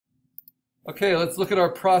Okay, let's look at our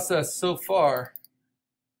process so far.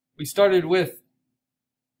 We started with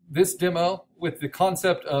this demo with the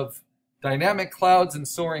concept of dynamic clouds and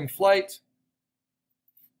soaring flight.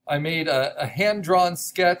 I made a hand-drawn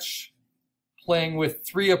sketch playing with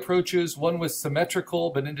 3 approaches. One was symmetrical,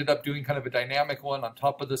 but ended up doing kind of a dynamic one on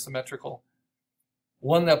top of the symmetrical.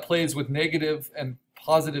 One that plays with negative and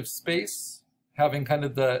positive space, having kind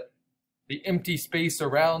of the empty space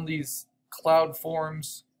around these cloud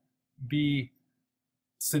forms be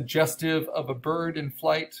suggestive of a bird in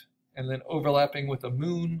flight, and then overlapping with a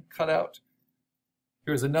moon cutout.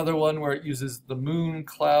 Here's another one where it uses the moon,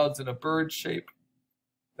 clouds, and a bird shape.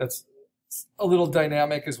 That's a little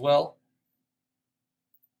dynamic as well.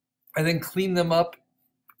 I then cleaned them up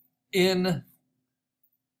in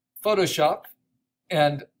Photoshop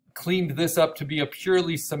and cleaned this up to be a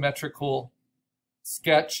purely symmetrical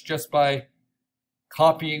sketch just by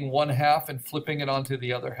copying one half and flipping it onto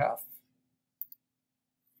the other half.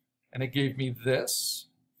 And it gave me this.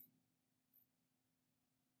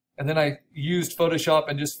 And then I used Photoshop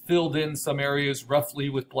and just filled in some areas roughly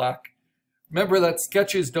with black. Remember that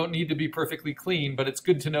sketches don't need to be perfectly clean, but it's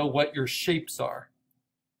good to know what your shapes are,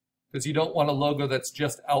 because you don't want a logo that's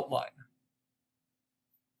just outline.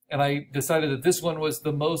 And I decided that this one was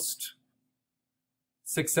the most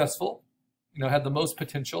successful, had the most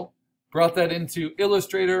potential. Brought that into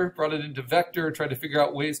Illustrator, brought it into Vector, tried to figure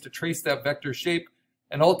out ways to trace that vector shape,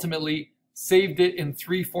 and ultimately saved it in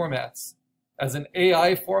 3 formats. As an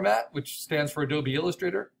AI format, which stands for Adobe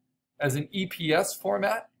Illustrator, as an EPS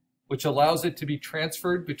format, which allows it to be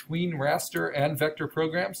transferred between raster and vector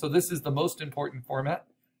programs. So this is the most important format.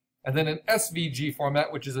 And then an SVG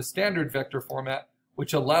format, which is a standard vector format,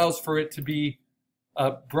 which allows for it to be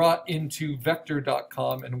brought into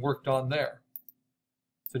vector.com and worked on there.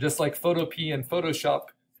 So just like Photopea and Photoshop,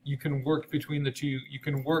 you can work between the two. You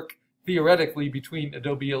can work theoretically between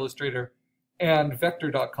Adobe Illustrator and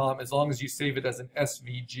vector.com as long as you save it as an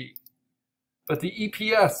SVG. But the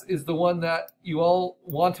EPS is the one that you all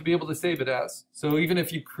want to be able to save it as. So even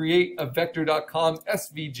if you create a vector.com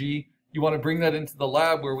SVG, you want to bring that into the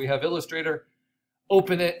lab where we have Illustrator,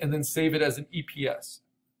 open it, and then save it as an EPS.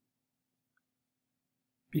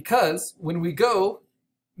 Because when we go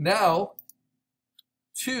now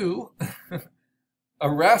to a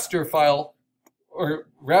raster file or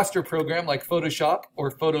raster program like Photoshop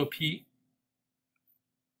or Photopea,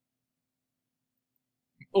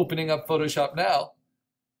 opening up Photoshop now,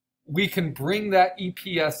 we can bring that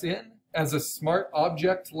EPS in as a smart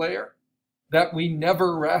object layer that we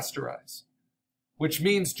never rasterize, which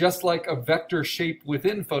means just like a vector shape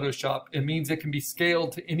within Photoshop, it means it can be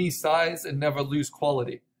scaled to any size and never lose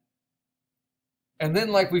quality. And then,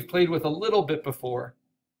 like we've played with a little bit before,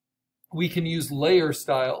 we can use layer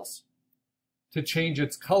styles to change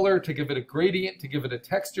its color, to give it a gradient, to give it a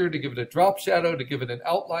texture, to give it a drop shadow, to give it an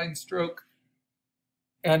outline stroke.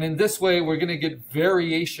 And in this way, we're going to get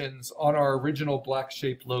variations on our original black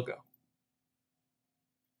shape logo.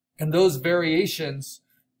 And those variations,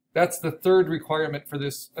 that's the 3rd requirement for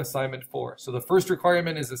this assignment 4. So the first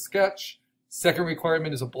requirement is a sketch. Second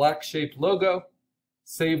requirement is a black shaped logo,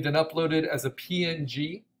 saved and uploaded as a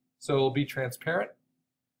PNG, so it will be transparent.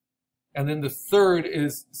 And then the 3rd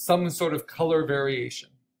is some sort of color variation.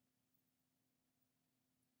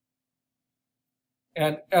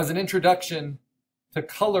 And as an introduction to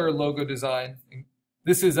color logo design,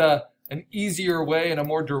 this is an easier way and a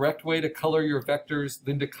more direct way to color your vectors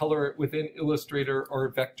than to color it within Illustrator or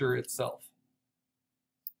Vector itself,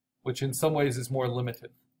 which in some ways is more limited.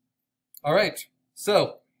 All right,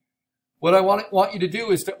 so what I want you to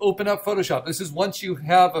do is to open up Photoshop. This is once you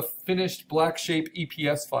have a finished black shape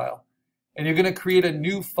EPS file, and you're going to create a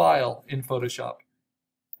new file in Photoshop,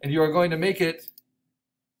 and you are going to make it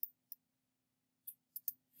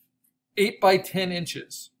 8 by 10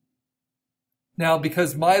 inches. Now,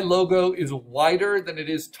 because my logo is wider than it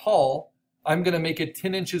is tall, I'm going to make it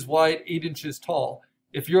 10 inches wide, 8 inches tall.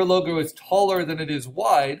 If your logo is taller than it is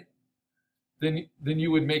wide, then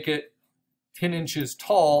you would make it 10 inches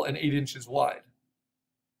tall and 8 inches wide.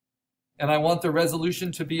 And I want the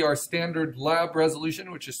resolution to be our standard lab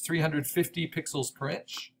resolution, which is 350 pixels per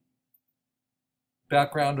inch.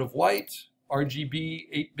 Background of white,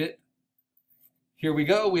 RGB, 8-bit. Here we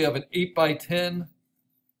go. We have an 8 by 10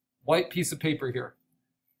 white piece of paper here.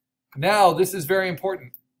 Now, this is very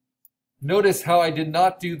important. Notice how I did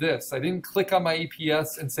not do this. I didn't click on my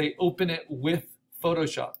EPS and say open it with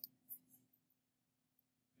Photoshop.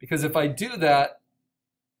 Because if I do that,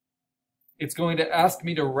 it's going to ask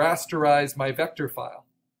me to rasterize my vector file.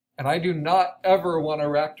 And I do not ever want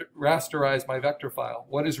to rasterize my vector file.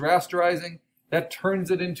 What is rasterizing? that turns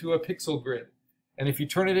it into a pixel grid. And if you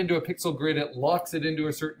turn it into a pixel grid, it locks it into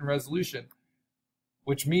a certain resolution,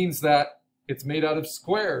 which means that it's made out of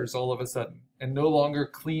squares all of a sudden and no longer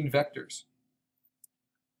clean vectors.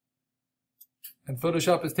 And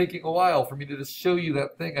Photoshop is taking a while for me to just show you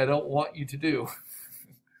that thing I don't want you to do.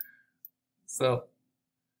 So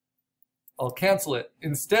I'll cancel it.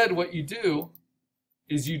 Instead, what you do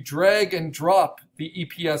is you drag and drop the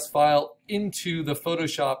EPS file into the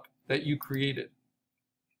Photoshop that you created.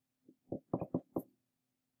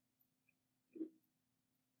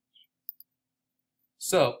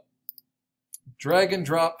 So, drag and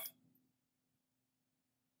drop,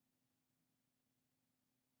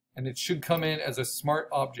 and it should come in as a smart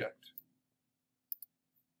object.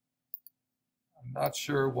 I'm not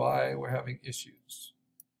sure why we're having issues.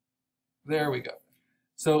 There we go.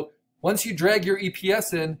 So, once you drag your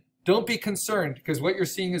EPS in, don't be concerned, because what you're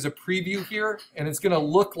seeing is a preview here, and it's going to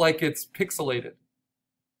look like it's pixelated.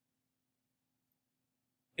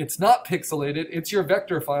 It's not pixelated, it's your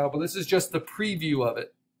vector file, but this is just the preview of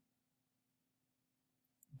it.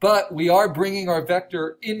 But we are bringing our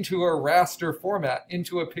vector into a raster format,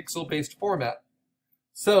 into a pixel-based format.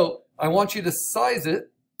 So I want you to size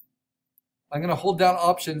it. I'm going to hold down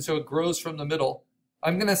Option so it grows from the middle.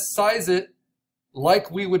 I'm going to size it like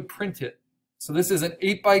we would print it. So this is an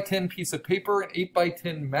 8x10 piece of paper, an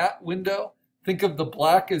 8x10 matte window. Think of the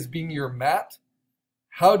black as being your matte.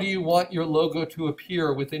 How do you want your logo to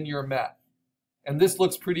appear within your matte? And this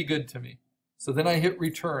looks pretty good to me. So then I hit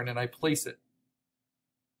return and I place it.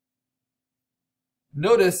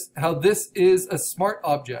 Notice how this is a smart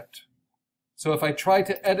object. So if I try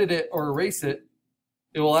to edit it or erase it,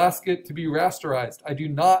 it will ask it to be rasterized. I do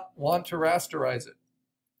not want to rasterize it.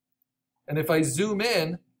 And if I zoom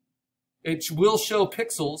in, it will show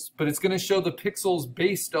pixels, but it's going to show the pixels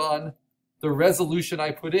based on the resolution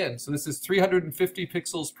I put in. So this is 350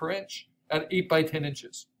 pixels per inch at 8x10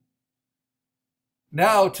 inches.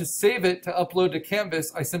 Now to save it, to upload to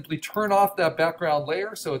Canvas, I simply turn off that background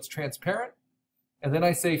layer so it's transparent. And then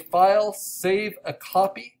I say File, Save a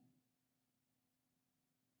Copy.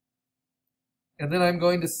 And then I'm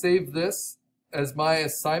going to save this as my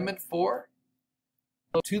assignment 4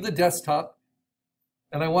 to the desktop.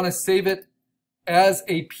 And I want to save it as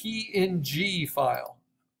a PNG file.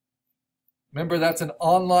 Remember, that's an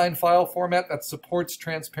online file format that supports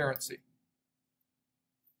transparency.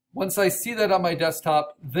 Once I see that on my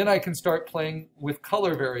desktop, then I can start playing with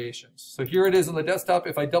color variations. So here it is on the desktop.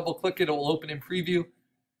 If I double click it, it will open in preview.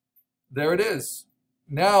 There it is.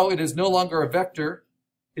 Now it is no longer a vector.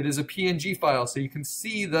 It is a PNG file. So you can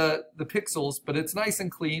see the pixels, but it's nice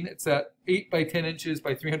and clean. It's at 8x10 inches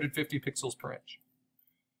by 350 pixels per inch.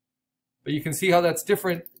 But you can see how that's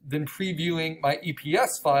different than previewing my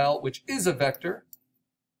EPS file, which is a vector.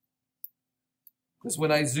 Because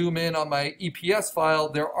when I zoom in on my EPS file,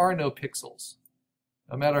 there are no pixels,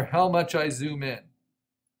 no matter how much I zoom in.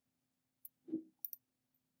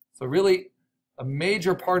 So really, a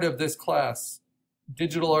major part of this class,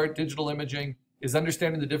 digital art, digital imaging, is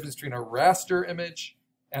understanding the difference between a raster image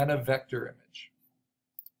and a vector image.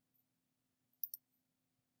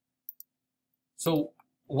 So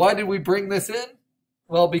why did we bring this in?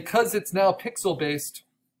 Well, because it's now pixel-based,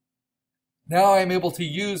 now I'm able to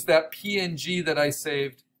use that PNG that I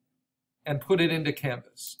saved and put it into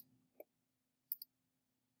Canvas.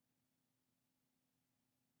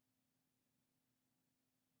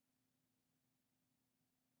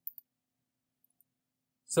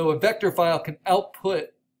 So a vector file can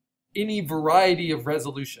output any variety of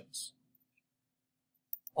resolutions,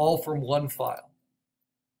 all from one file.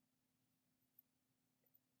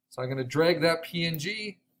 So I'm going to drag that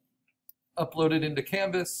PNG, upload it into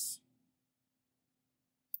Canvas,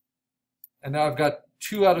 and now I've got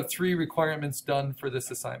 2 out of 3 requirements done for this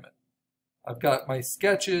assignment. I've got my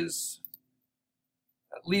sketches,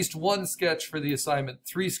 at least 1 sketch for the assignment,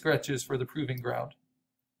 3 sketches for the proving ground.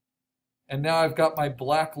 And now I've got my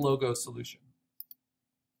black logo solution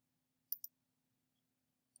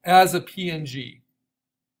as a PNG,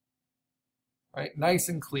 right? Nice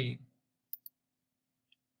and clean.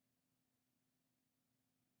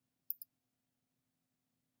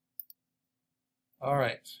 All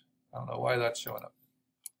right, I don't know why that's showing up.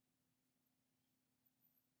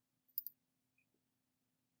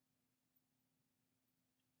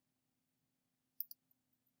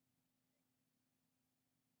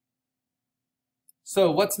 So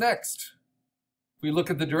what's next? We look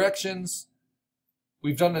at the directions.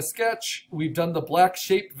 We've done a sketch. We've done the black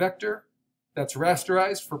shape vector that's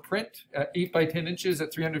rasterized for print at 8x10 inches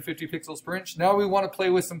at 350 pixels per inch. Now we want to play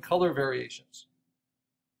with some color variations.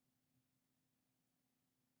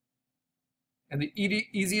 And the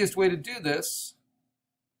easiest way to do this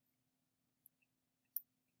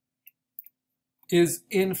is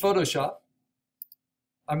in Photoshop.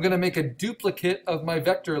 I'm going to make a duplicate of my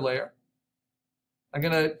vector layer. I'm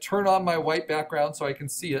going to turn on my white background so I can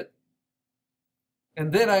see it.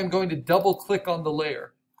 And then I'm going to double click on the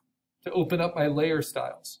layer to open up my layer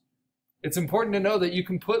styles. It's important to know that you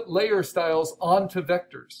can put layer styles onto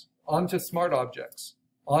vectors, onto smart objects,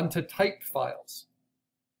 onto typed files.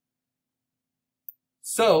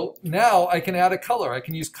 So now I can add a color. I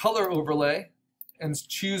can use color overlay and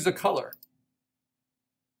choose a color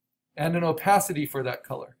and an opacity for that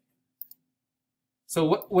color.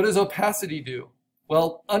 So what does opacity do?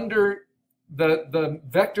 Well, under the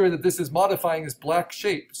vector that this is modifying is black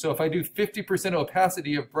shape. So if I do 50%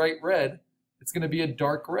 opacity of bright red, it's going to be a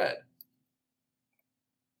dark red.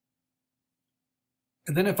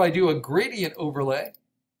 And then if I do a gradient overlay,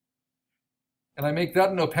 and I make that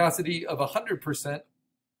an opacity of 100%,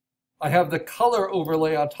 I have the color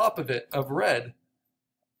overlay on top of it of red.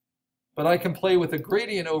 But I can play with a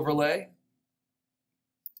gradient overlay.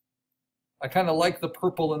 I kind of like the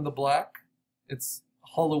purple and the black. It's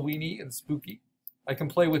Halloween-y and spooky. I can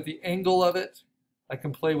play with the angle of it. I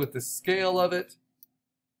can play with the scale of it.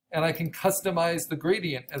 And I can customize the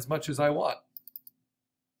gradient as much as I want.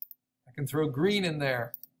 I can throw green in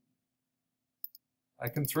there. I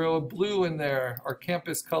can throw a blue in there, our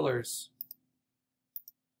campus colors.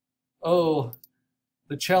 Oh,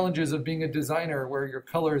 the challenges of being a designer where your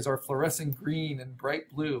colors are fluorescent green and bright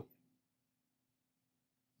blue.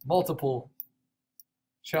 Multiple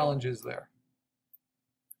challenges there.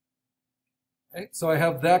 Right? So I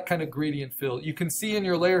have that kind of gradient fill. You can see in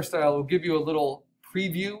your layer style, it will give you a little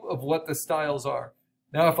preview of what the styles are.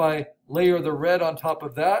 Now if I layer the red on top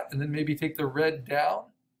of that and then maybe take the red down,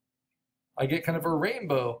 I get kind of a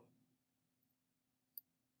rainbow.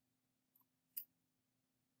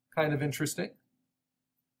 Kind of interesting.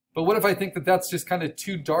 But what if I think that that's just kind of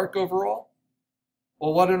too dark overall?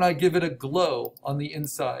 Well, why don't I give it a glow on the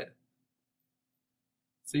inside?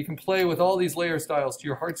 So you can play with all these layer styles to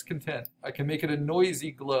your heart's content. I can make it a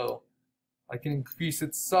noisy glow. I can increase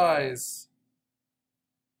its size.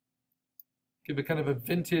 Give it kind of a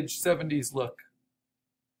vintage 70s look.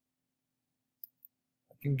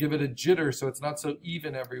 I can give it a jitter so it's not so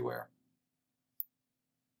even everywhere.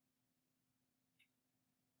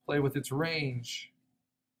 Play with its range.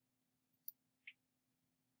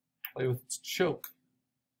 Play with its choke.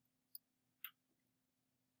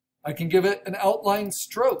 I can give it an outline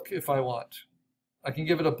stroke if I want. I can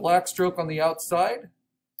give it a black stroke on the outside.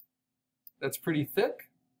 That's pretty thick.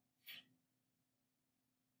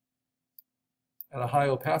 At a high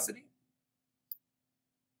opacity.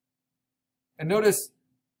 And notice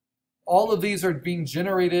all of these are being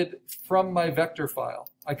generated from my vector file.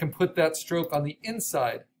 I can put that stroke on the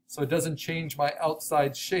inside so it doesn't change my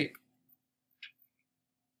outside shape.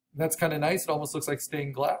 That's kind of nice. It almost looks like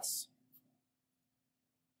stained glass.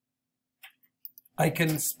 I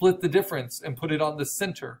can split the difference and put it on the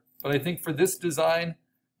center. But I think for this design,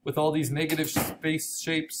 with all these negative space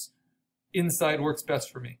shapes, inside works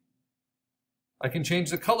best for me. I can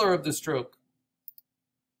change the color of the stroke.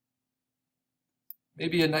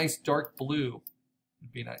 Maybe a nice dark blue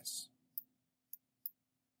would be nice.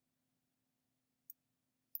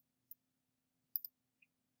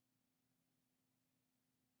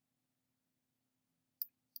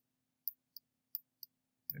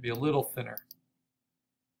 Maybe a little thinner.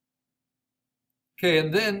 Okay,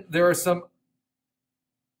 and then there are some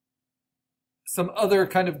other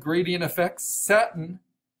kind of gradient effects. Satin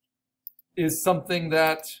is something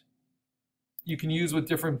that you can use with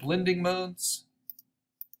different blending modes.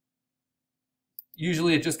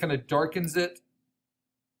 Usually it just kind of darkens it.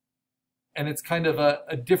 And it's kind of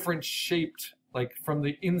a different shaped, like from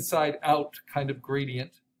the inside out kind of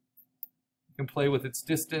gradient. You can play with its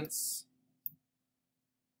distance.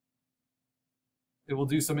 It will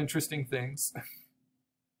do some interesting things.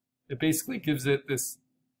 It basically gives it this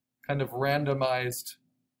kind of randomized,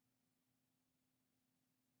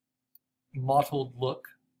 mottled look,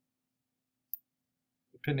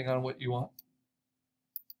 depending on what you want.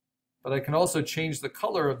 But I can also change the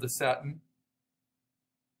color of the satin.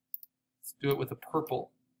 Let's do it with a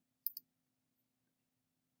purple.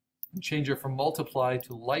 And change it from multiply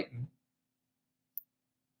to lighten.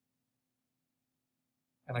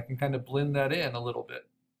 And I can kind of blend that in a little bit.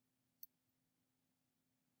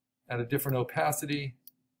 At a different opacity.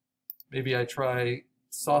 Maybe I try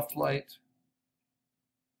soft light.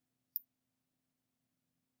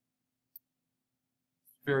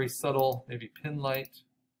 Very subtle, maybe pin light.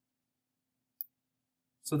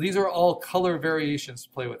 So these are all color variations to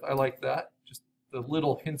play with. I like that. Just the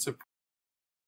little hints of